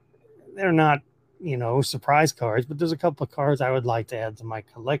they're not, surprise cards, but there's a couple of cards I would like to add to my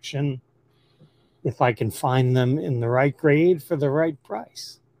collection if I can find them in the right grade for the right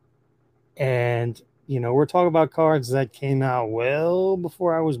price. And, we're talking about cards that came out well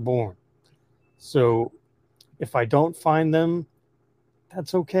before I was born. So if I don't find them,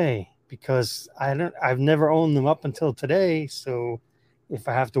 that's okay because I've never owned them up until today. So if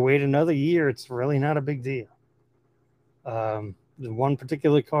I have to wait another year, it's really not a big deal. The one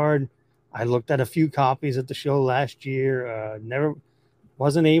particular card, I looked at a few copies at the show last year. Never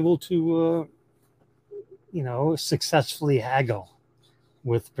wasn't able to, successfully haggle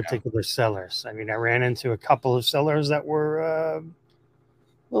with particular sellers. I mean, I ran into a couple of sellers that were a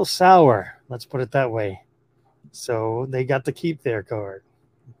little sour, let's put it that way. So they got to keep their card.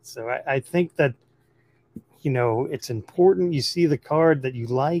 So I think that, it's important you see the card that you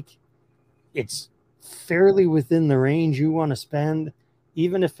like. It's fairly within the range you want to spend.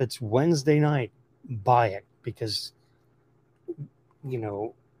 Even if it's Wednesday night, buy it because,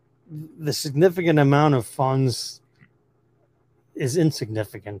 the significant amount of funds is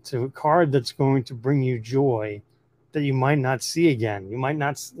insignificant to a card that's going to bring you joy that you might not see again. You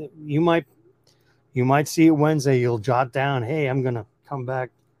might see it Wednesday. You'll jot down, hey, I'm going to come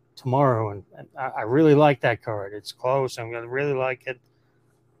back tomorrow. And I really like that card. It's close. I'm going to really like it.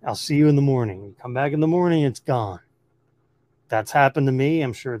 I'll see you in the morning. You come back in the morning, it's gone. That's happened to me.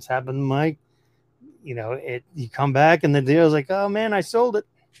 I'm sure it's happened to Mike. You come back and the deal's like, oh man, I sold it.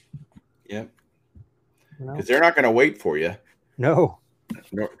 Yep. Because they're not going to wait for you. No,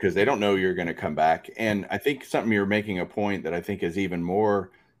 because they don't know you're going to come back. And I think something you're making a point that I think is even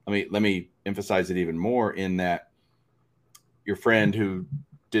more. Let me emphasize it even more in that your friend who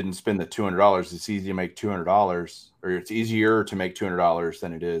didn't spend the $200, it's easy to make $200, or it's easier to make $200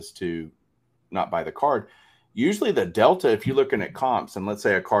 than it is to not buy the card. Usually the delta, if you're looking at comps, and let's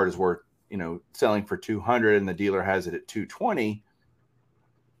say a card is worth, selling for 200 and the dealer has it at 220,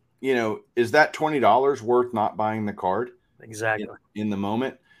 is that $20 worth not buying the card? Exactly. In the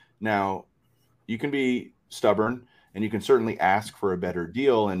moment. Now, you can be stubborn and you can certainly ask for a better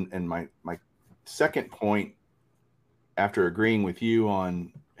deal. And my second point, after agreeing with you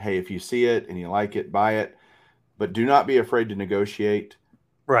on, hey, if you see it and you like it, buy it, but do not be afraid to negotiate.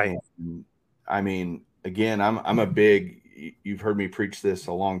 Right. And, I mean, again, I'm a big, you've heard me preach this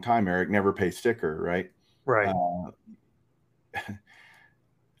a long time, Eric, never pay sticker, right? Right.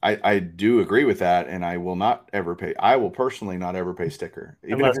 I do agree with that, and I will not ever pay. I will personally not ever pay sticker,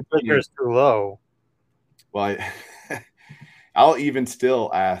 even Unless if sticker is too low. Well, I'll even still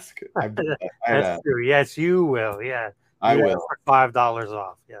ask. That's true. Yes, you will. Yeah, I will will. for $5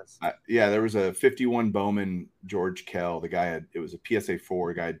 off. Yes. Yeah, there was a 51 Bowman George Kell. The guy it was a PSA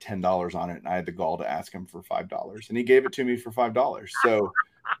 4. The guy had $10 on it, and I had the gall to ask him for $5, and he gave it to me for $5. So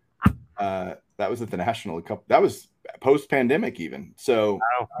that was at the National Cup. That was post-pandemic even. So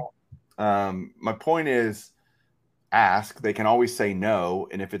my point is, ask. They can always say no,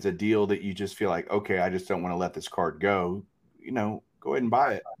 and if it's a deal that you just feel like, okay, I just don't want to let this card go, go ahead and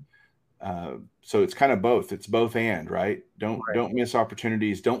buy it. So it's kind of both. It's both and, right? Don't miss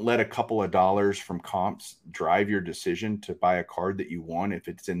opportunities. Don't let a couple of dollars from comps drive your decision to buy a card that you want if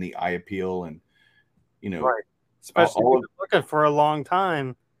it's in the eye appeal and right. Especially if you're looking for a long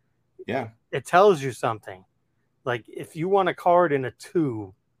time. Yeah, it tells you something. Like if you want a card in a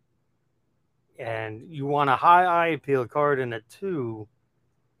 2 and you want a high eye appeal card in a 2,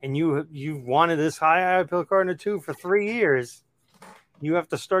 and you've wanted this high eye appeal card in a 2 for 3 years, you have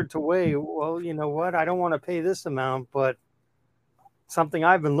to start to weigh, well, you know what? I don't want to pay this amount, but something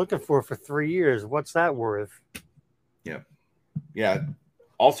I've been looking for 3 years, what's that worth? Yeah. Yeah.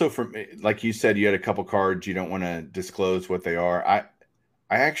 Also, from like you said, you had a couple cards you don't want to disclose what they are. I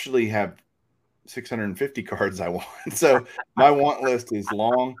actually have 650 cards I want. So my want list is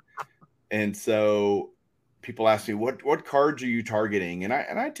long. And so people ask me, what cards are you targeting? And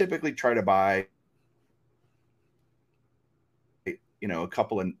I typically try to buy, a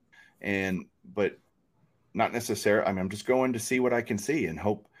couple but not necessarily. I mean, I'm just going to see what I can see and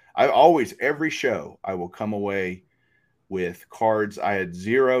hope. Every show, I will come away with cards I had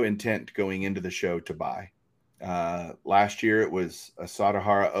zero intent going into the show to buy. Last year, it was a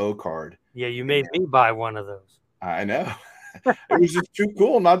Sadahara O card. Yeah, you made me buy one of those. I know. It was just too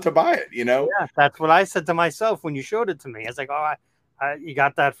cool not to buy it, Yeah, that's what I said to myself when you showed it to me. I was like, oh, you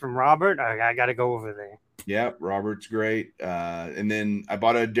got that from Robert? I got to go over there. Yeah, Robert's great. And then I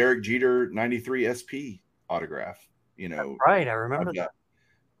bought a Derek Jeter 93 SP autograph. That's right, I remember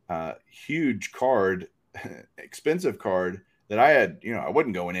that. Huge card, expensive card that I had. I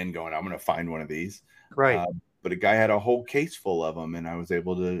wasn't going in going, I'm going to find one of these. Right. But a guy had a whole case full of them, and I was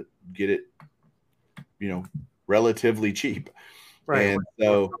able to get it, relatively cheap. Right. And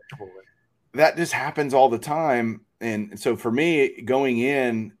so that just happens all the time. And so for me, going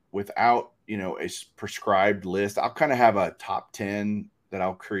in without, a prescribed list, I'll kind of have a top 10 that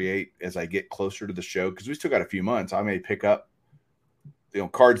I'll create as I get closer to the show. Cause we still got a few months. I may pick up,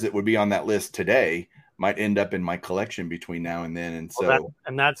 cards that would be on that list today might end up in my collection between now and then. And so,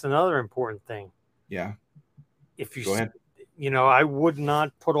 that's another important thing. Yeah. If you, go ahead. I would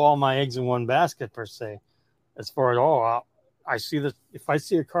not put all my eggs in one basket per se. As far as if I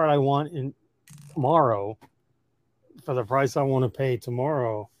see a card I want in tomorrow for the price I want to pay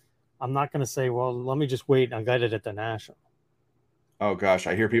tomorrow, I'm not going to say, well, let me just wait. I got it at the National. Oh gosh,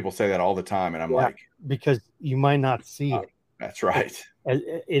 I hear people say that all the time, and I'm like, because you might not see it. That's right.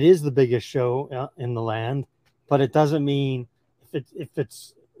 It is the biggest show in the land, but it doesn't mean if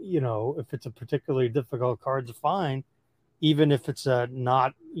it's a particularly difficult card to find, even if it's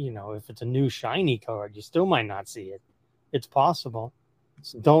if it's a new shiny card, you still might not see it. It's possible.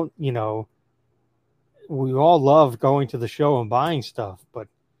 So don't, we all love going to the show and buying stuff, but,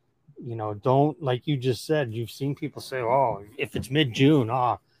 don't, like you just said, you've seen people say, oh, if it's mid-June,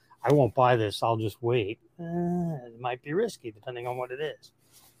 I won't buy this. I'll just wait. It might be risky depending on what it is.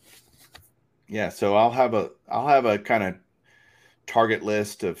 Yeah. So I'll have a kind of target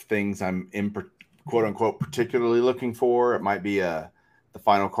list of things I'm quote unquote particularly looking for. It might be the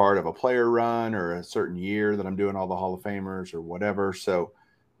final card of a player run or a certain year that I'm doing all the Hall of Famers or whatever. So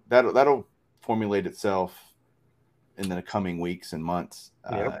that'll formulate itself in the coming weeks and months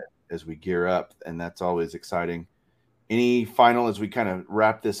as we gear up, and that's always exciting. Any final, as we kind of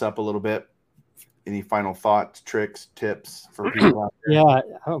wrap this up a little bit, any final thoughts, tricks, tips for people out there? Yeah.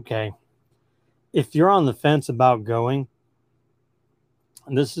 Okay. If you're on the fence about going,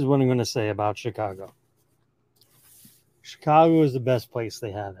 and this is what I'm going to say about Chicago. Chicago is the best place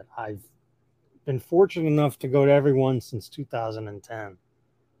they have it. I've been fortunate enough to go to every one since 2010.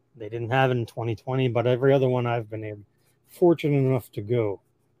 They didn't have it in 2020, but every other one I've been fortunate enough to go.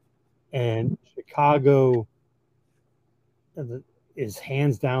 And Chicago, is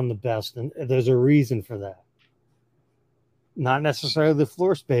hands down the best, and there's a reason for that. Not necessarily the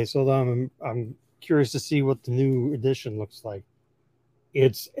floor space, although I'm curious to see what the new edition looks like.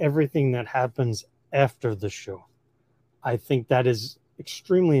 It's everything that happens after the show. I think that is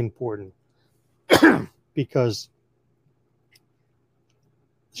extremely important because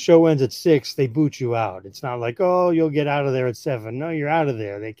the show ends at 6, they boot you out. It's not like, oh, you'll get out of there at 7. No, you're out of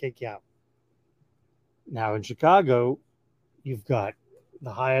there. They kick you out. Now in Chicago, you've got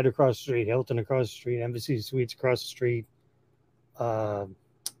the Hyatt across the street, Hilton across the street, Embassy Suites across the street.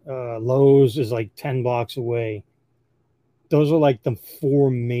 Lowe's is like 10 blocks away. Those are like the 4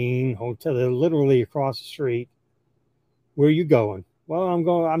 main hotels. They're literally across the street. Where are you going? Well,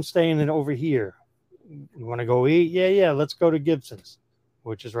 I'm staying in over here. You want to go eat? Yeah. Let's go to Gibson's,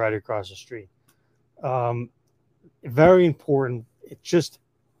 which is right across the street. Very important. It just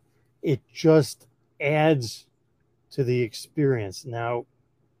adds to the experience. Now,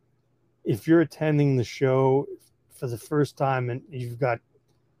 if you're attending the show for the first time and you've got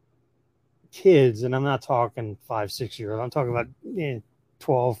kids, and I'm not talking 5-6-year-olds, I'm talking about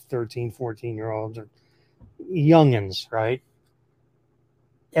 12, 13, 14-year-olds or youngins, right?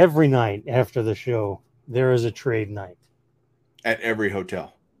 Every night after the show, there is a trade night. At every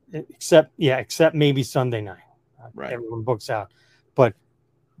hotel. Except maybe Sunday night. Right. Everyone books out. But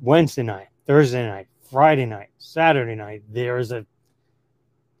Wednesday night, Thursday night, Friday night, Saturday night, there's a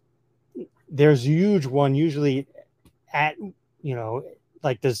huge one, usually at,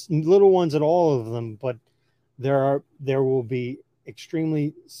 like there's little ones at all of them, but there will be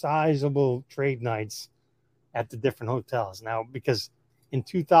extremely sizable trade nights at the different hotels. Now, because in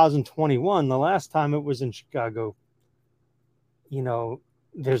 2021, the last time it was in Chicago,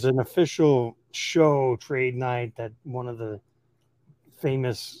 there's an official show trade night that one of the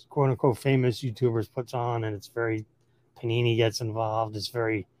famous, quote unquote, famous YouTubers puts on, and it's very, Panini gets involved. It's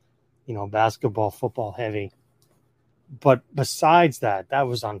very, basketball, football heavy. But besides that, that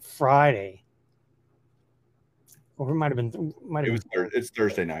was on Friday. Or it might have been. It's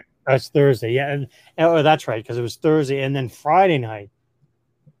Thursday night. It's Thursday, yeah. And that's right, because it was Thursday. And then Friday night,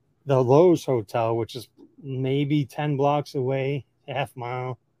 the Lowe's Hotel, which is maybe 10 blocks away, half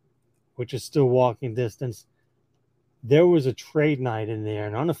mile, which is still walking distance, there was a trade night in there,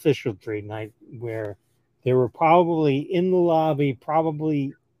 an unofficial trade night, where there were probably in the lobby,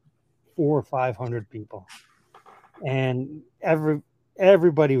 probably 400 or 500 people. And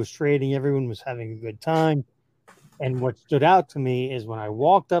everybody was trading. Everyone was having a good time. And what stood out to me is when I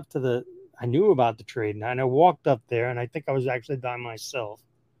walked up to I knew about the trade night, and I walked up there, and I think I was actually by myself.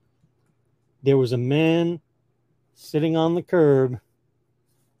 There was a man sitting on the curb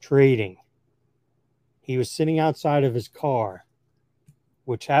trading. He was sitting outside of his car,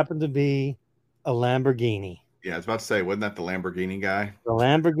 which happened to be a Lamborghini. Yeah, I was about to say, wasn't that the Lamborghini guy? The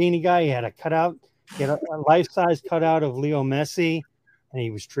Lamborghini guy, he had a life-size cutout of Leo Messi, and he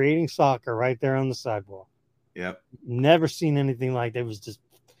was trading soccer right there on the sidewalk. Yep. Never seen anything like that. It was just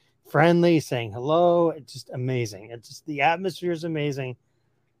friendly, saying hello. It's just amazing. It's just, the atmosphere is amazing.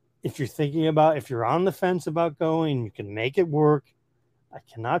 If you're on the fence about going, you can make it work. I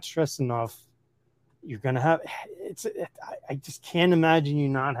cannot stress enough. You're going to have, I just can't imagine you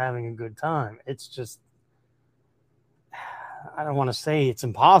not having a good time. It's just, I don't want to say it's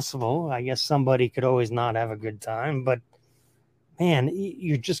impossible. I guess somebody could always not have a good time, but man,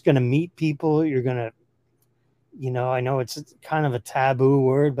 you're just going to meet people. You're going to, I know it's kind of a taboo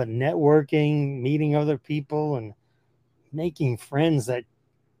word, but networking, meeting other people, and making friends that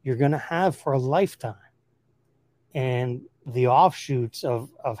you're going to have for a lifetime. And the offshoots of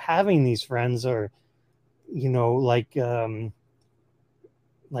having these friends are,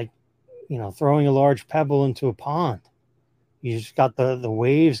 throwing a large pebble into a pond. You just got the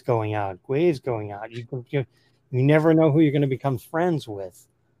waves going out. You never know who you're going to become friends with.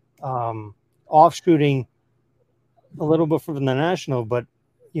 Offshooting a little bit from the national, but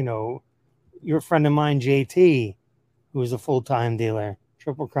you're a friend of mine, JT, who's a full-time dealer,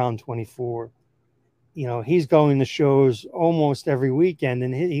 Triple Crown 24. He's going to shows almost every weekend,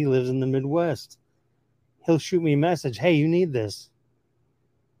 and he lives in the Midwest. He'll shoot me a message, hey, you need this.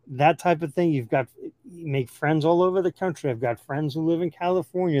 That type of thing. You make friends all over the country. I've got friends who live in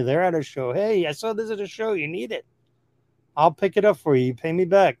California. They're at a show. Hey, I saw this at a show. You need it. I'll pick it up for you. You pay me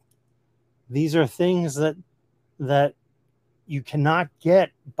back. These are things that you cannot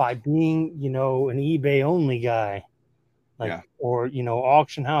get by being, an eBay only guy, or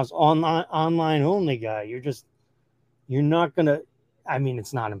auction house online only guy. You're not gonna. I mean,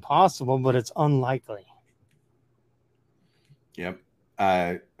 it's not impossible, but it's unlikely. Yep,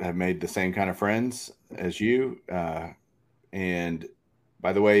 I have made the same kind of friends as you. And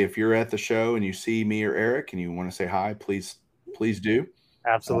by the way, if you're at the show and you see me or Eric and you want to say hi, please do.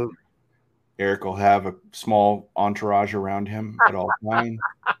 Absolutely. Eric will have a small entourage around him at all times,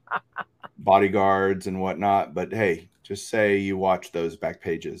 bodyguards and whatnot. But hey, just say you watch those back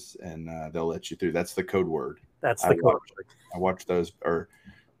pages and they'll let you through. That's the code word. That's the code word. I watch those, or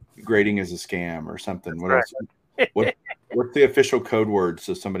grading is a scam or something. That's what right. else? What's the official code word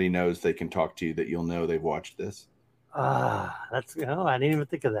so somebody knows they can talk to you that you'll know they've watched this? I didn't even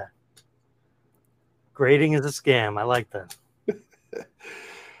think of that. Grading is a scam. I like that.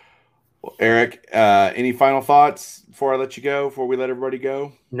 Well, Eric, any final thoughts before I let you go, before we let everybody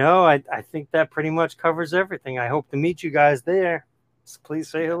go? No, I think that pretty much covers everything. I hope to meet you guys there. So please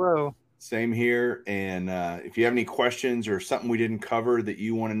say hello. Same here. And if you have any questions or something we didn't cover that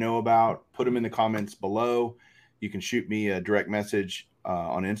you want to know about, put them in the comments below. You can shoot me a direct message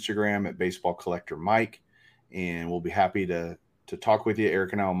on Instagram at Baseball Collector Mike, and we'll be happy to talk with you.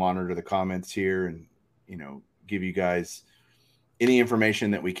 Eric and I will monitor the comments here and, give you guys any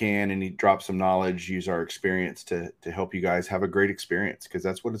information that we can, and drop some knowledge, use our experience to help you guys have a great experience, because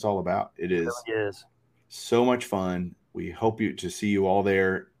that's what it's all about. It is so much fun. We hope to see you all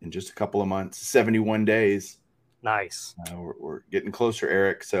there in just a couple of months, 71 days. Nice. We're getting closer,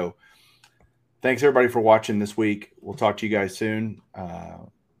 Eric. So thanks everybody for watching this week. We'll talk to you guys soon.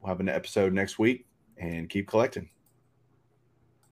 We'll have an episode next week, and keep collecting.